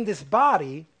in this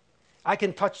body, I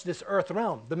can touch this earth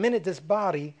realm. The minute this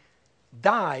body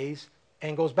dies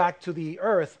and goes back to the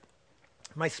earth,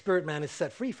 my spirit man is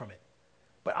set free from it.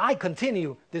 But I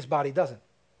continue, this body doesn't.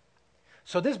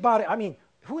 So this body,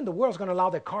 who in the world is going to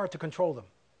allow their car to control them?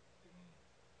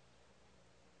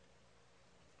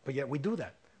 But yet we do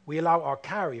that. We allow our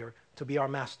carrier to be our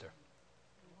master.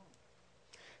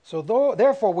 So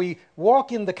therefore we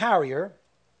walk in the carrier.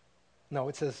 No,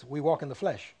 it says we walk in the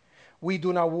flesh. We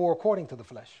do not war according to the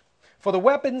flesh. For the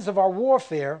weapons of our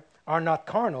warfare are not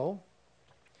carnal,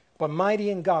 but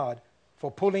mighty in God for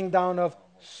pulling down of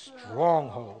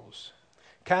strongholds,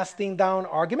 casting down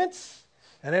arguments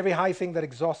and every high thing that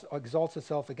exalts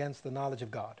itself against the knowledge of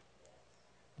God,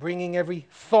 bringing every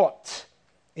thought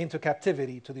into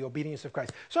captivity to the obedience of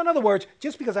Christ. So in other words,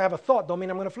 just because I have a thought don't mean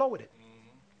I'm going to flow with it.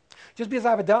 Just because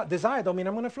I have a desire don't mean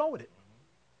I'm going to flow with it.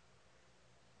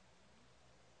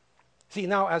 See,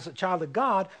 now as a child of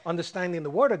God, understanding the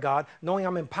Word of God, knowing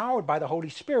I'm empowered by the Holy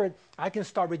Spirit, I can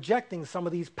start rejecting some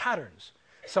of these patterns,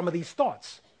 some of these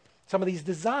thoughts, some of these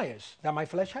desires that my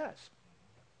flesh has.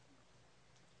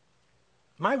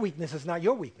 My weakness is not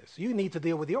your weakness. You need to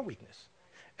deal with your weakness.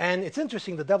 And it's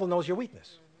interesting, the devil knows your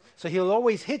weakness. So he'll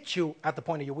always hit you at the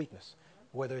point of your weakness.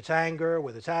 Whether it's anger,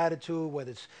 whether it's attitude,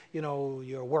 whether it's, you're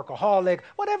a workaholic,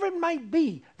 whatever it might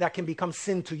be that can become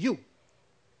sin to you.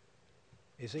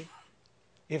 You see?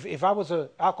 If I was an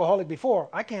alcoholic before,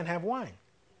 I can't have wine.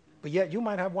 But yet you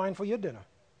might have wine for your dinner.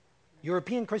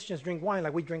 European Christians drink wine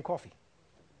like we drink coffee.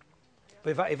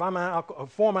 But if I'm a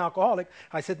former alcoholic,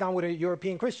 I sit down with a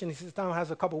European Christian, he sits down, has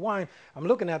a cup of wine, I'm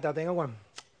looking at that thing, I'm going,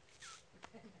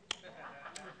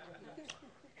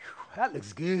 that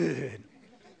looks good.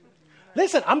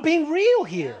 Listen, I'm being real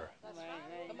here.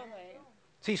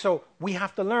 See, so we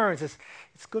have to learn. It's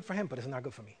good for him, but it's not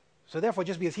good for me. So therefore,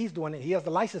 just because he's doing it, he has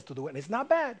the license to do it, and it's not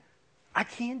bad. I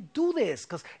can't do this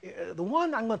because the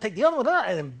one, I'm going to take the other one,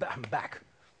 and then I'm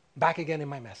back again in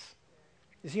my mess.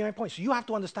 You see my point? So you have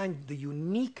to understand the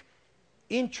unique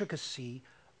intricacy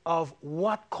of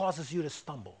what causes you to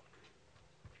stumble.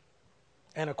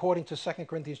 And according to 2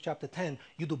 Corinthians chapter 10,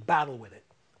 you do battle with it.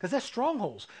 Because they're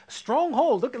strongholds.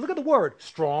 Stronghold, look at the word,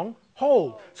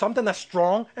 stronghold. Something that's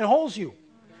strong and holds you.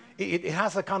 It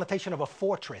has a connotation of a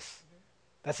fortress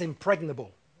that's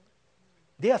impregnable.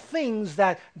 There are things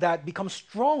that become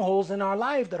strongholds in our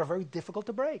life that are very difficult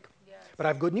to break. Yes. But I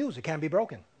have good news. It can be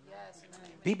broken. Yes.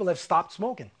 People have stopped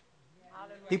smoking.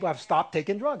 People have stopped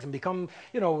taking drugs and become,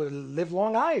 live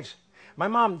long lives. My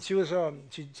mom,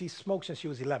 she smoked since she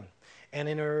was 11. And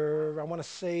in her, I want to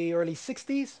say, early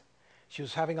 60s, she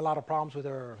was having a lot of problems with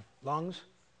her lungs.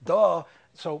 Duh.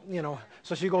 So,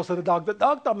 so she goes to the doctor.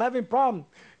 Doctor, I'm having a problem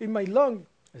in my lung.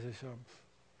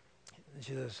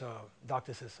 She says,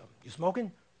 doctor says, you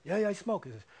smoking? Yeah, I smoke.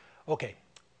 He says, okay,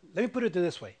 let me put it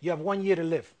this way. You have 1 year to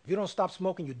live. If you don't stop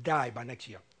smoking, you die by next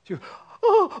year. She goes,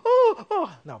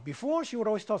 oh. Now, before she would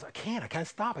always tell us, I can't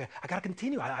stop. I got to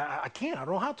continue. I can't. I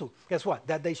don't know how to. Guess what?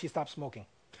 That day she stopped smoking.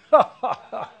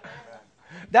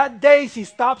 That day she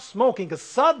stopped smoking because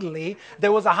suddenly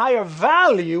there was a higher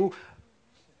value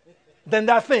than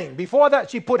that thing. Before that,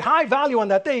 she put high value on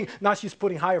that thing. Now she's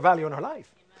putting higher value on her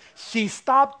life. She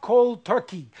stopped cold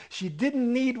turkey. She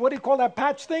didn't need, what do you call that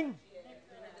patch thing?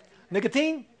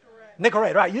 Nicotine?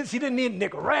 Nicorette, right. She didn't need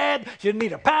Nicorette. She didn't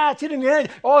need a patch. She didn't need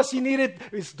anything. All she needed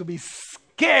is to be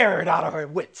scared out of her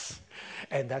wits.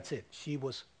 And that's it. She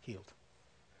was healed.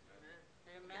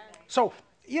 Amen. So,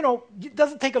 it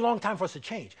doesn't take a long time for us to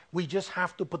change. We just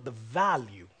have to put the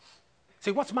value.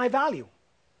 See, what's my value?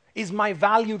 Is my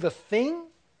value the thing?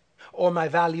 Or my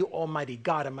value, Almighty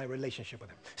God, and my relationship with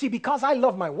him? See, because I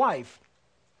love my wife.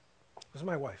 Who's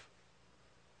my wife?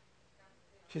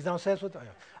 She's downstairs with.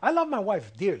 I love my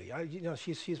wife dearly.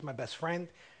 She's my best friend.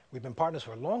 We've been partners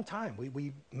for a long time.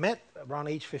 We met around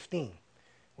age 15.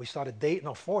 We started dating.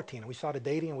 No, 14. We started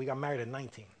dating, and we got married at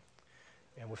 19.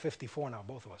 And we're 54 now,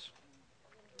 both of us.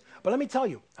 But let me tell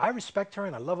you, I respect her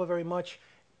and I love her very much.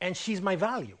 And she's my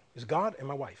value. Is God and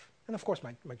my wife. And of course,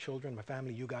 my children, my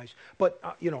family, you guys. But,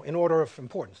 in order of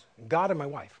importance, God and my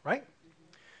wife, right?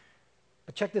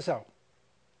 But check this out.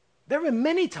 There were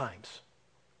many times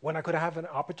when I could have an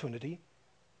opportunity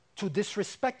to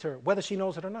disrespect her, whether she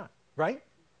knows it or not, right?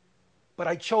 But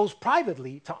I chose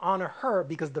privately to honor her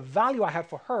because the value I had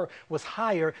for her was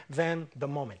higher than the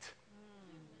moment.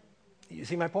 You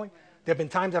see my point? There have been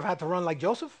times I've had to run like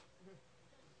Joseph.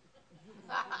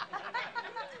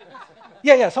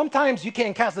 Yeah, sometimes you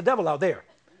can't cast the devil out there.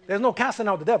 There's no casting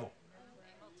out the devil.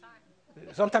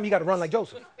 Sometimes you got to run like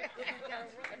Joseph.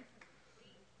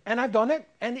 And I've done it,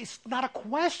 and it's not a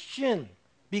question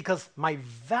because my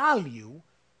value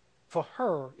for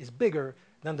her is bigger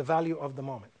than the value of the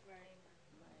moment.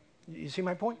 You see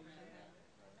my point?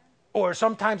 Or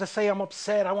sometimes I say I'm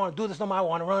upset, I want to do this, no matter, I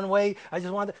want to run away, I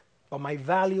just want to. But my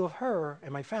value of her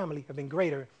and my family have been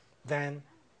greater than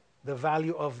the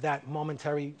value of that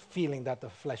momentary feeling that the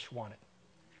flesh wanted.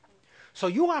 So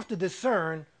you have to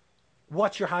discern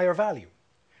what's your higher value.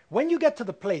 When you get to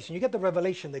the place and you get the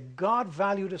revelation that God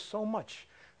valued us so much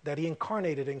that he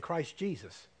incarnated in Christ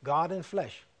Jesus, God in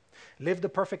flesh, lived the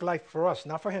perfect life for us,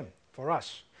 not for him, for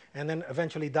us, and then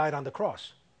eventually died on the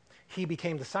cross. He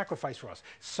became the sacrifice for us.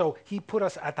 So he put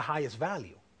us at the highest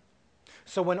value.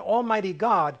 So when Almighty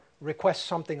God requests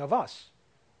something of us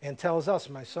and tells us,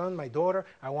 my son, my daughter,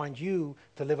 I want you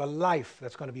to live a life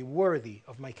that's going to be worthy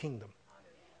of my kingdom,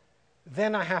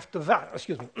 then I have to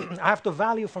I have to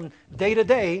value from day to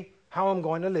day how I'm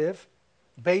going to live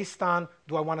based on,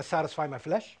 do I want to satisfy my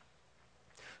flesh?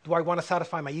 Do I want to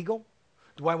satisfy my ego?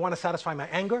 Do I want to satisfy my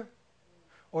anger?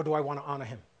 Or do I want to honor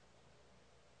him?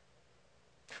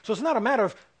 So it's not a matter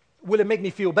of, will it make me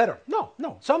feel better?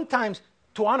 No. Sometimes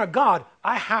to honor God,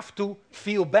 I have to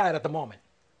feel bad at the moment.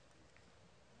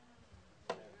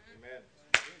 Amen.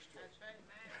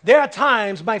 There are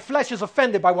times my flesh is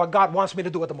offended by what God wants me to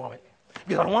do at the moment.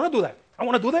 Because I don't want to do that. I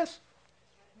want to do this.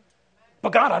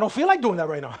 But God, I don't feel like doing that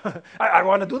right now. I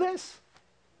want to do this.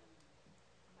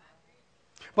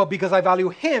 But because I value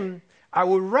him, I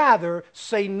would rather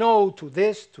say no to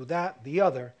this, to that, the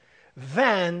other,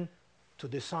 than to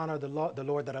dishonor the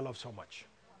Lord that I love so much.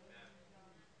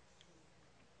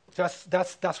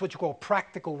 That's what you call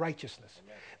practical righteousness.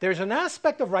 There's an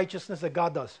aspect of righteousness that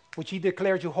God does, which he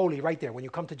declares you holy right there when you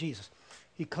come to Jesus.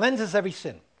 He cleanses every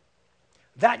sin.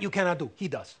 That you cannot do. He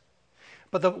does.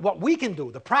 But what we can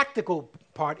do, the practical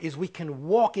part, is we can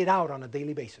walk it out on a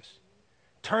daily basis,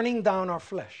 turning down our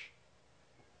flesh,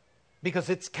 because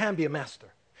it can be a master,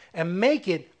 and make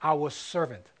it our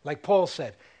servant. Like Paul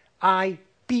said, I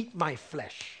beat my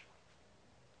flesh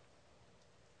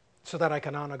so that I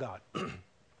can honor God.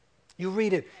 You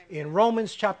read it in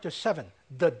Romans chapter 7,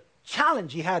 the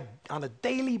challenge he had on a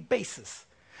daily basis.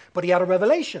 But he had a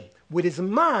revelation. With his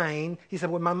mind, he said,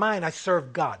 with my mind, I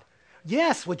serve God.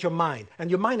 Yes, with your mind. And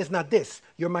your mind is not this.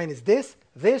 Your mind is this,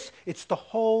 this. It's the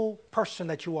whole person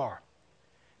that you are.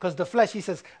 Because the flesh, he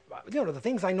says, the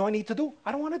things I know I need to do,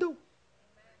 I don't want to do.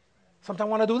 Sometimes I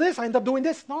want to do this, I end up doing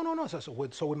this. No. So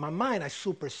with my mind, I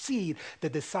supersede the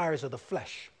desires of the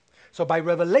flesh. So by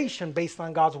revelation based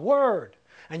on God's word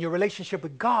and your relationship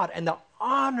with God and the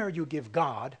honor you give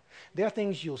God, there are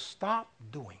things you'll stop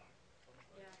doing.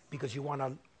 Because you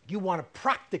want to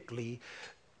practically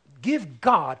give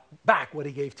God back what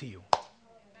he gave to you,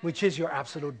 which is your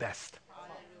absolute best.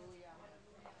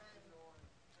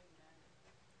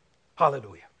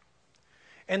 Hallelujah.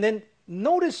 And then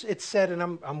notice it said, and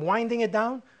I'm winding it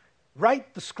down,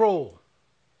 write the scroll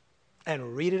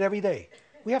and read it every day.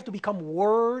 We have to become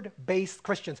word-based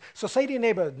Christians. So say to your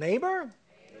neighbor,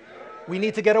 we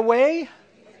need to get away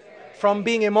from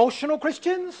being emotional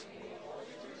Christians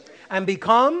and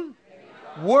become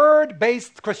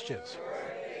word-based Christians.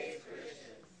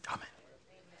 Amen.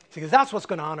 Because that's what's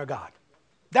going to honor God.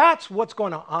 That's what's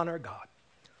going to honor God.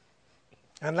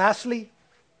 And lastly,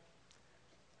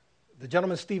 the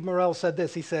gentleman Steve Morrell said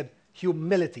this. He said,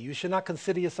 humility. You should not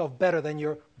consider yourself better than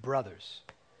your brothers.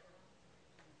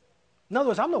 In other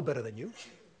words, I'm no better than you.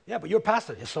 Yeah, but you're a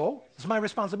pastor. So it's my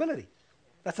responsibility.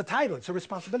 That's a title. It's a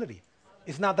responsibility.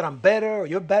 It's not that I'm better or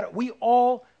you're better. We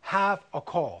all have a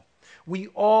call. We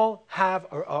all have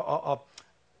a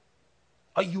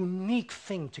unique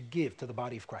thing to give to the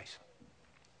body of Christ.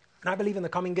 And I believe in the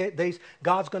coming days,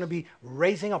 God's going to be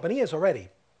raising up, and he is already.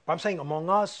 But I'm saying among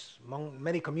us, among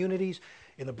many communities,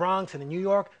 in the Bronx and in New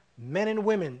York, men and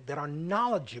women that are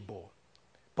knowledgeable,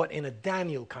 but in a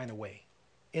Daniel kind of way,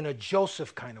 in a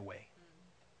Joseph kind of way,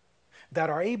 that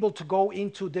are able to go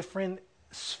into different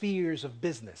spheres of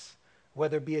business,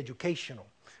 whether it be educational,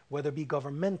 whether it be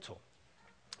governmental,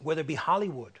 whether it be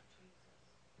Hollywood,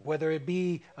 whether it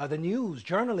be the news,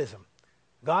 journalism.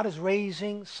 God is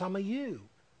raising some of you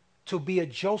to be a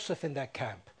Joseph in that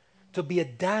camp, to be a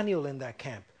Daniel in that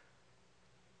camp.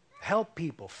 Help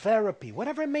people, therapy,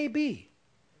 whatever it may be.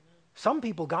 Some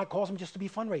people, God calls them just to be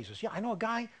fundraisers. Yeah, I know a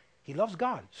guy, he loves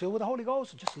God. Filled with the Holy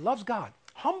Ghost, just loves God.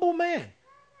 Humble man.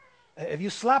 If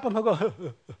you slap him, he'll go,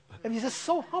 and he's just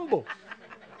so humble.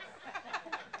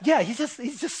 Yeah, he's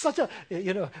just such a,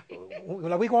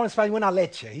 like we go in Spanish, una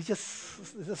leche. He's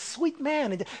a sweet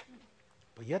man.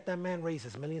 But yet that man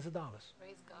raises millions of dollars.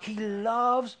 He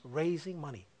loves raising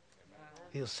money.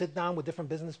 He'll sit down with different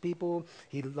business people.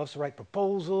 He loves to write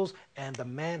proposals, and the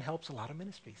man helps a lot of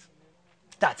ministries.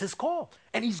 That's his call,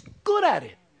 and he's good at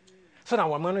it. So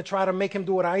now I'm going to try to make him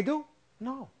do what I do?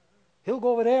 No. He'll go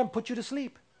over there and put you to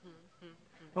sleep.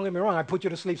 Don't get me wrong, I put you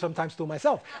to sleep sometimes too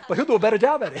myself, but he'll do a better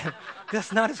job at it.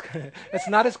 That's not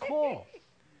his call.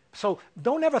 So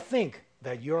don't ever think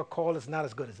that your call is not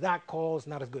as good as that call, is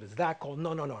not as good as that call.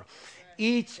 No.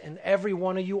 Each and every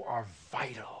one of you are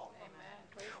vital.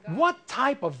 What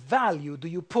type of value do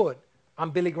you put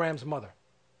on Billy Graham's mother?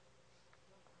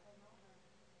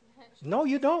 No,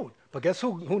 you don't. But guess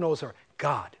who knows her?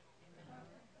 God.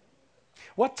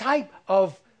 What type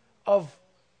of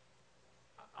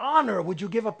honor would you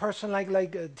give a person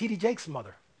like T.D. Jakes'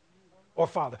 mother or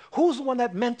father? Who's the one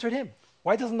that mentored him?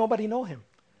 Why doesn't nobody know him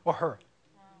or her?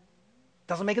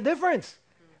 Doesn't make a difference.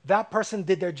 That person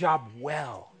did their job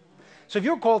well. So if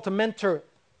you're called to mentor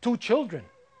 2 children,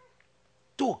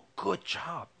 do a good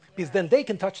job, because then they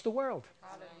can touch the world.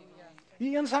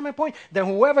 You understand my point? Then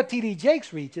whoever T.D.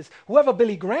 Jakes reaches, whoever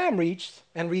Billy Graham reaches,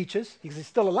 because he's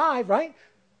still alive, right?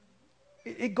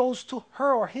 It goes to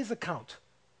her or his account.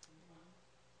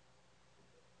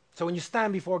 So when you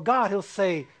stand before God, he'll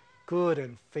say, good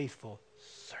and faithful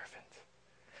servant.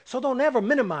 So don't ever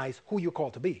minimize who you're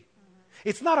called to be.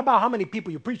 It's not about how many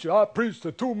people you preach to. I preached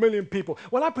to 2 million people.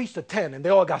 Well, I preached to 10 and they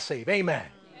all got saved. Amen.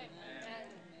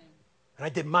 And I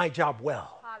did my job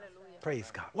well. Hallelujah.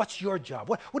 Praise God. What's your job?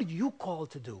 What are you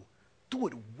called to do? Do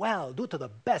it well. Do it to the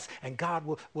best. And God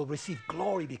will receive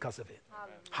glory because of it.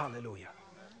 Hallelujah. Hallelujah.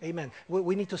 Amen.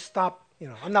 We need to stop.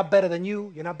 I'm not better than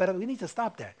you. You're not better. We need to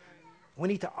stop that. We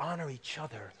need to honor each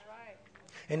other.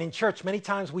 And in church, many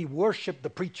times we worship the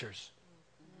preachers.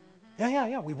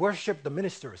 Yeah. We worship the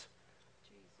ministers.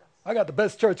 I got the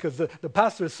best church because the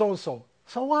pastor is so-and-so.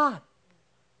 So what?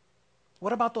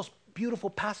 What about beautiful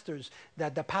pastors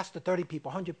that pastor 30 people,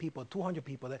 100 people, 200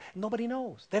 people that nobody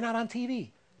knows. They're not on TV.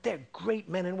 They're great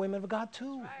men and women of God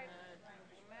too.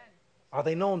 Are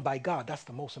they known by God? That's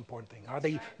the most important thing. Are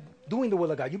they doing the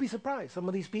will of God? You'd be surprised. Some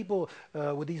of these people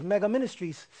with these mega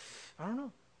ministries, I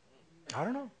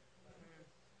don't know.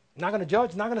 Not going to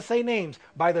judge, not going to say names.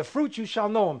 By the fruit you shall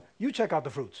know them. You check out the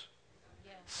fruits.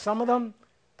 Some of them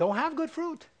don't have good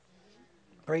fruit.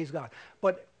 Praise God.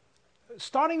 But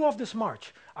starting off this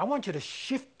march, I want you to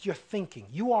shift your thinking.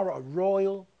 You are a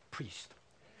royal priest.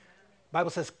 The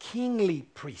Bible says kingly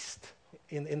priest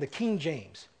in the King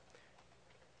James.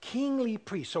 Kingly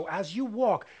priest. So as you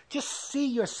walk, just see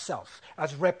yourself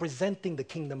as representing the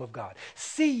kingdom of God.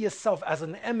 See yourself as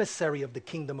an emissary of the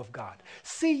kingdom of God.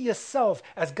 See yourself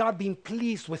as God being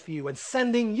pleased with you and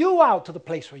sending you out to the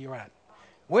place where you're at.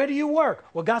 Where do you work?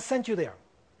 Well, God sent you there.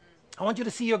 I want you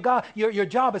to see your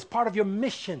job as part of your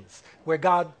missions where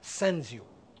God sends you.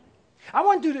 I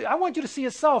want you to see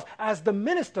yourself as the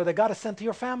minister that God has sent to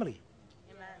your family.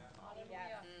 Amen.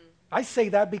 I say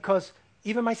that because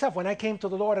even myself, when I came to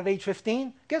the Lord at age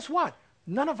 15, guess what?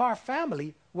 None of our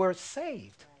family were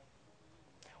saved.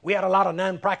 We had a lot of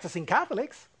non-practicing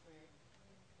Catholics.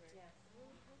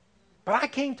 But I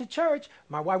came to church.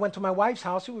 I went to my wife's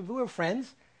house. We were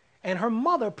friends. And her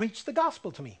mother preached the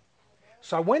gospel to me.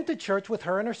 So I went to church with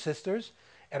her and her sisters.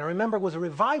 And I remember it was a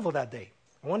revival that day.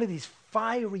 One of these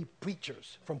fiery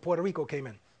preachers from Puerto Rico came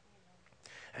in.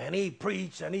 And he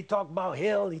preached, and he talked about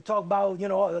hell, he talked about,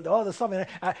 all the stuff. And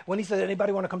when he said,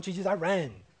 anybody want to come to Jesus, I ran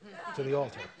to the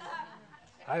altar.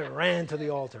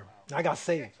 I got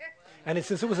saved. And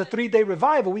since it was a 3-day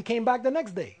revival, we came back the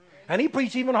next day. And he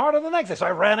preached even harder the next day. So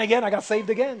I ran again, I got saved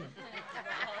again.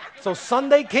 So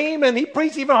Sunday came, and he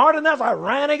preached even harder than that, so I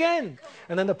ran again.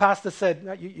 And then the pastor said,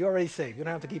 no, you're already saved. You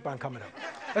don't have to keep on coming up.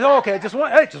 I said, okay, I just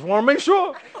want to make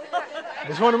sure.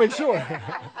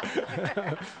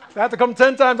 If I have to come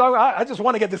 10 times, I just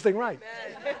want to get this thing right.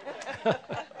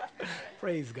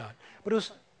 Praise God. But it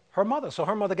was her mother, so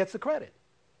her mother gets the credit.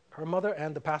 Her mother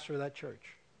and the pastor of that church.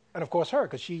 And of course her,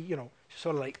 because she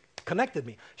sort of like connected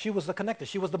me. She was the connector.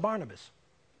 She was the Barnabas.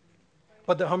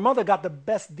 But her mother got the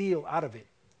best deal out of it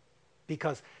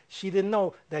because she didn't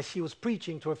know that she was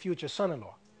preaching to her future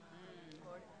son-in-law.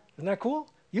 Isn't that cool?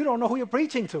 You don't know who you're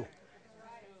preaching to.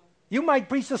 You might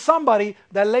preach to somebody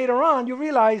that later on you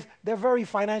realize they're very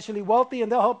financially wealthy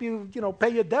and they'll help you, pay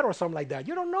your debt or something like that.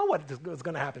 You don't know what is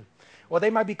going to happen. Or they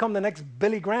might become the next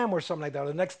Billy Graham or something like that, or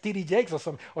the next T.D. Jakes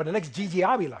or the next Gigi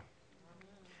Avila.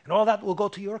 And all that will go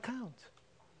to your account.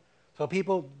 So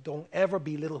people, don't ever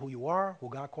belittle who you are, who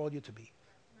God called you to be.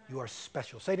 You are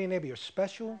special. Say to your neighbor, you're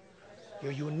special,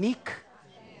 you're unique,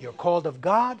 you're called of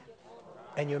God,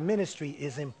 and your ministry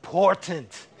is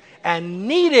important and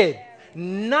needed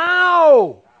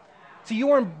now. See, you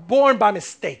weren't born by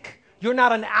mistake. You're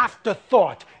not an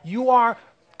afterthought. You are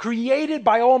created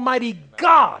by Almighty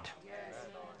God.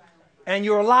 And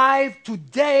you're alive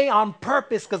today on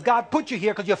purpose because God put you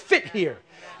here because you're fit here.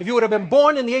 If you would have been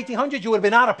born in the 1800s, you would have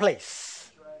been out of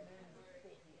place.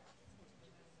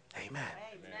 Amen.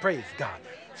 Praise God.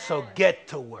 So get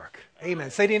to work.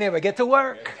 Amen. Say to your neighbor, get to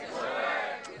work.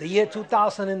 The year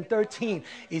 2013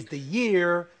 is the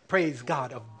year, praise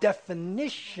God, of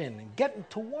definition and getting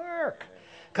to work.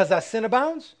 Because as sin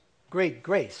abounds, great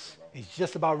grace is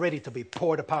just about ready to be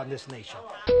poured upon this nation.